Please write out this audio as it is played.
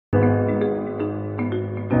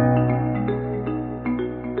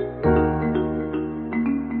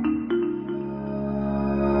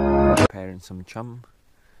some chum,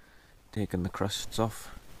 taking the crusts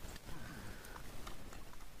off,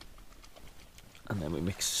 and then we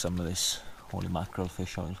mix some of this holy mackerel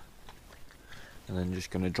fish oil, and then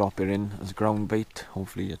just going to drop it in as ground bait,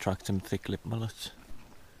 hopefully attract some thick lip mullets.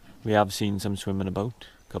 We have seen some swimming about,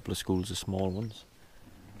 a couple of schools of small ones,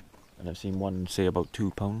 and I've seen one say about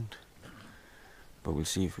 £2, but we'll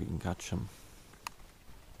see if we can catch some.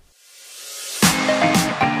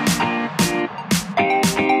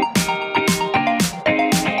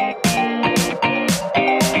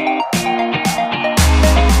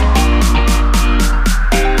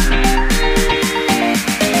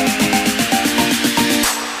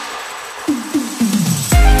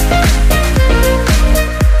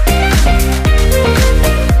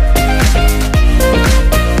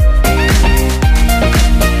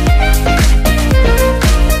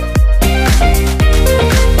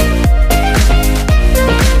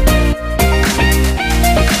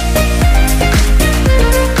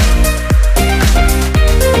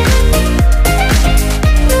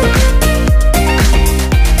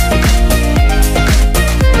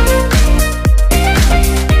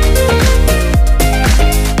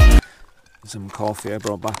 Some coffee I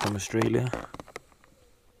brought back from Australia.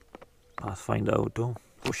 Pathfinder Outdoor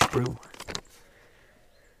Bush Brew.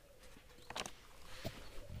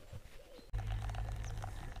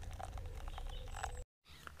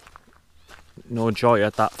 No joy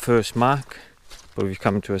at that first mark, but we've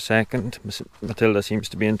come to a second. Matilda seems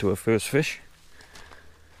to be into her first fish.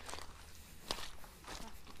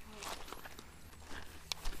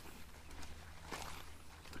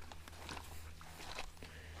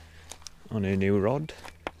 On her new rod.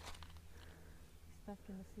 Stuck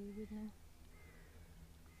in the seaweed now.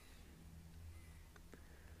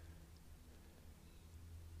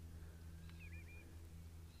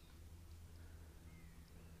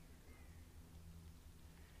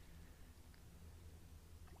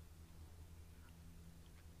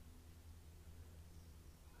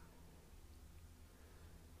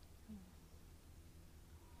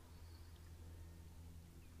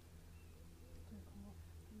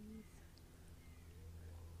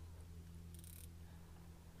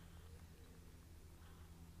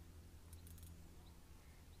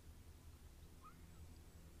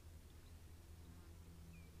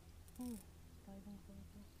 Diving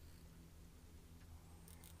quickly.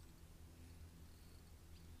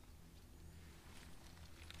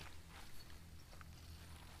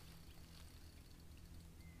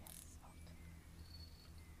 Yes, hot.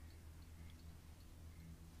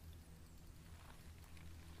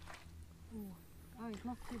 Ooh. Oh, it's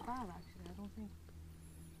not too bad actually, I don't think.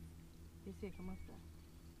 You see it come up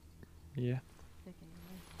there? Yeah. Taking it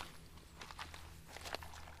away.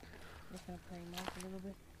 Just gonna play him out a little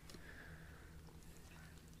bit.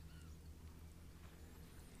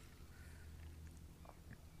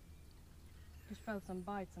 Just felt some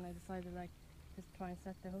bites and I decided like just try and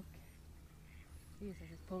set the hook. Jesus,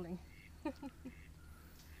 it's pulling.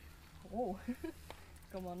 Oh,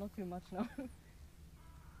 come on, not too much now.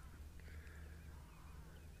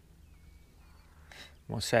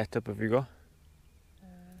 What setup have you got?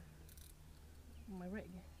 My rig.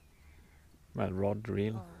 Well, rod,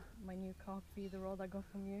 reel. Oh, my new carp feeder rod I got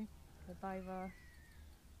from you. The Diver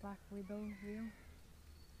Black Widow reel.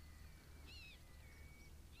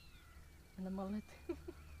 And the mullet.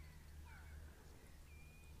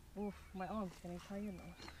 Oof, my arm's getting tired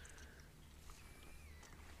now.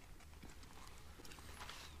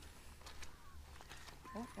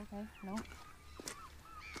 Oh, okay, no.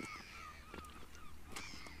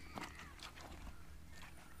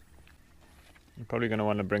 You're probably going to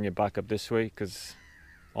want to bring it back up this way because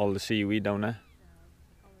all the seaweed down there.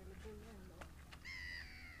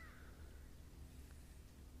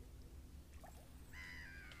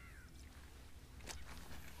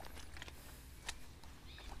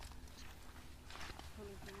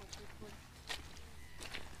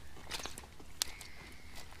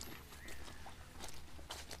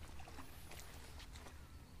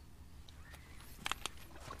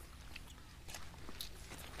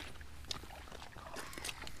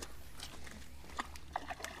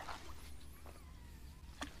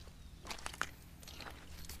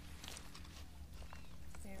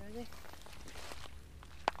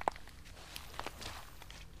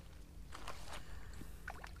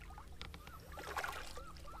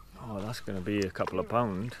 Oh, that's going to be a couple of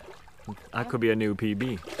pound. That could be a new PB.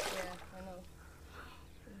 Yeah, I know.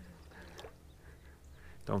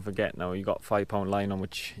 Don't forget now, you got £5 line on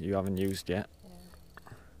which you haven't used yet.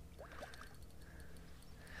 Yeah.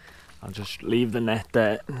 I'll just leave the net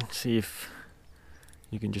there and see if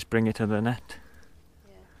you can just bring it to the net.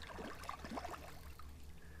 Yeah.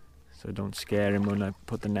 so I don't scare him when I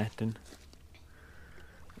put the net in.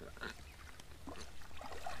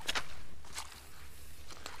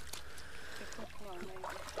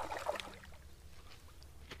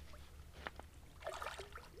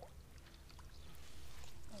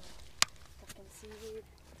 Seaweed.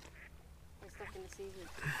 We're stuck in the seaweed.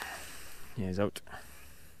 Yeah, he's out.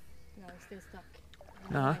 No, he's still stuck.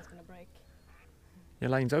 Nah. The line's gonna break. Your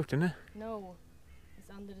line's out, isn't it? No, it's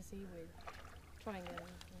under the seaweed. Try and get him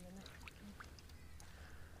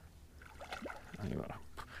in the net.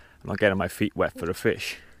 I'm not getting my feet wet for a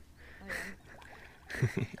fish. I am.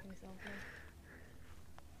 He's out there.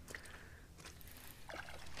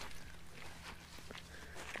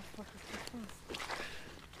 Oh, fuck, he's too fast.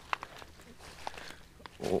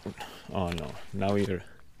 Oh no, now you're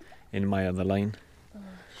in my other line. Oh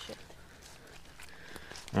shit.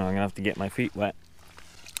 Oh, I'm gonna have to get my feet wet.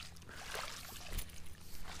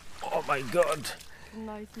 Oh my god!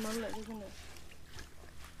 Nice mullet, isn't it?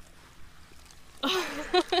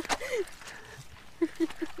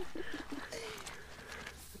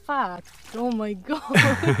 Fat. Oh my god,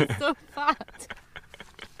 it's so fat.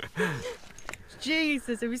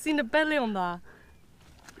 Jesus, have you seen the belly on that?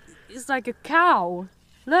 It's like a cow.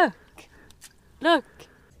 Look. Look.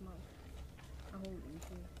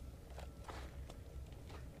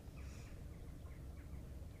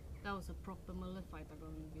 That was a proper mullet fight I got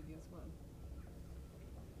in the video as well.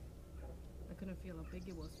 I couldn't feel how big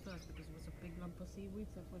it was first because it was a big lump of seaweed,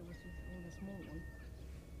 so I thought it was just only a small one.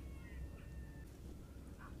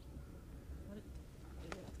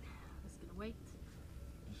 Let's get a weight.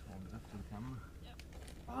 Just hold it up to the camera.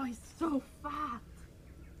 Oh, he's so fat!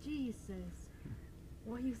 Jesus!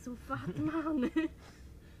 Why are you so fat, man?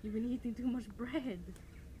 You've been eating too much bread.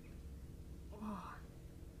 Oh.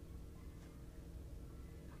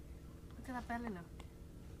 Look at that belly,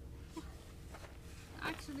 look.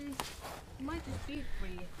 Actually, it might just be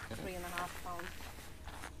 3.5 pounds.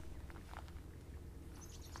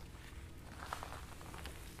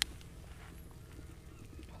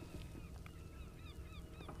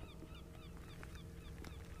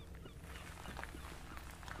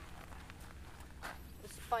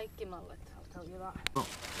 Spiky mullet, I'll tell you that. Oh.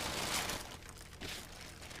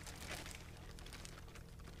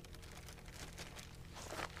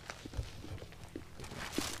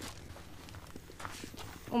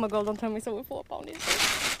 Oh my god, don't tell me so with 4 pounds.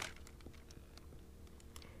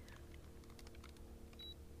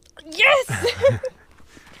 Yes!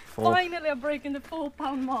 Finally I'm breaking the 4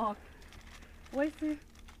 pound mark. What is it?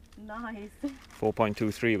 Nice.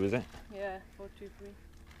 4.23 was it? Yeah, 423.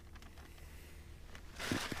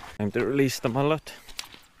 Time to release the mullet.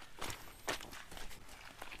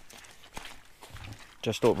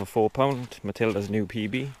 Just over £4, Matilda's new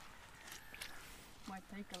PB. Might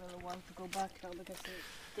take a little while to go back though because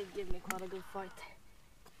they did give me quite a good fight.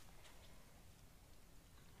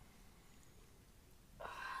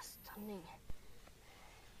 Stunning.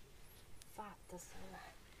 Fat as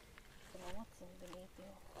what's underneath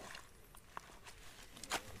here.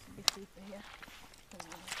 It's a bit deeper here.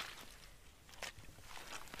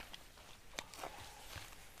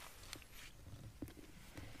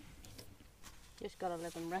 Just gotta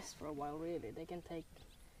let them rest for a while, really. They can take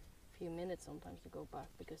a few minutes sometimes to go back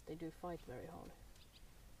because they do fight very hard.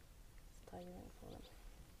 It's tiring for them.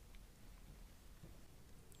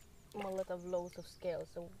 Mullet have loads of scales,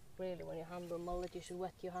 so really when you handle mullet you should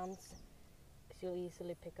wet your hands because you'll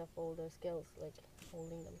easily pick up all the scales, like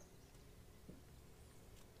holding them.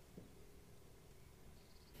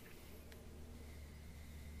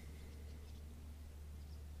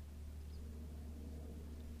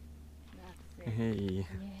 That's it. Hey.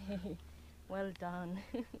 Yay. Well done.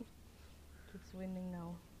 Keeps winning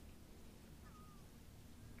now.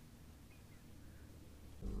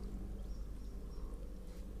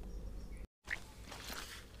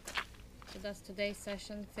 So that's today's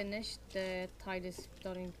session finished. The tide is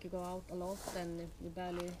starting to go out a lot and we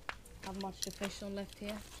barely have much to fish on left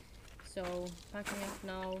here. So packing up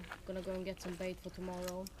now, gonna go and get some bait for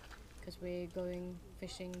tomorrow because we're going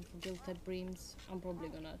fishing for gilt-head breams. I'm probably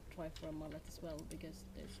gonna try for a mullet as well because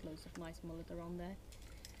there's loads of nice mullet around there.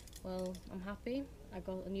 Well, I'm happy. I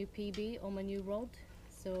got a new PB on my new rod,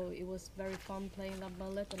 so it was very fun playing that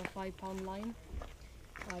mullet on a 5 pound line.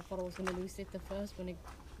 I thought I was gonna lose it at first when it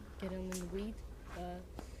get in the weed, but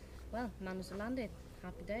well, managed to land it.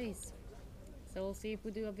 Happy days. So we'll see if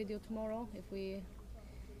we do a video tomorrow, if we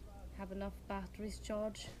have enough batteries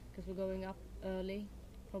charged, because we're going up early,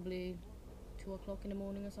 probably 2 o'clock in the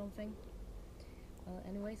morning or something.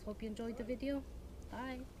 Anyways, hope you enjoyed the video.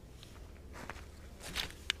 Bye.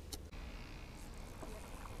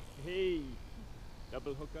 Hey.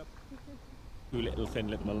 Double hookup. Two little fin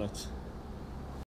lip mullets.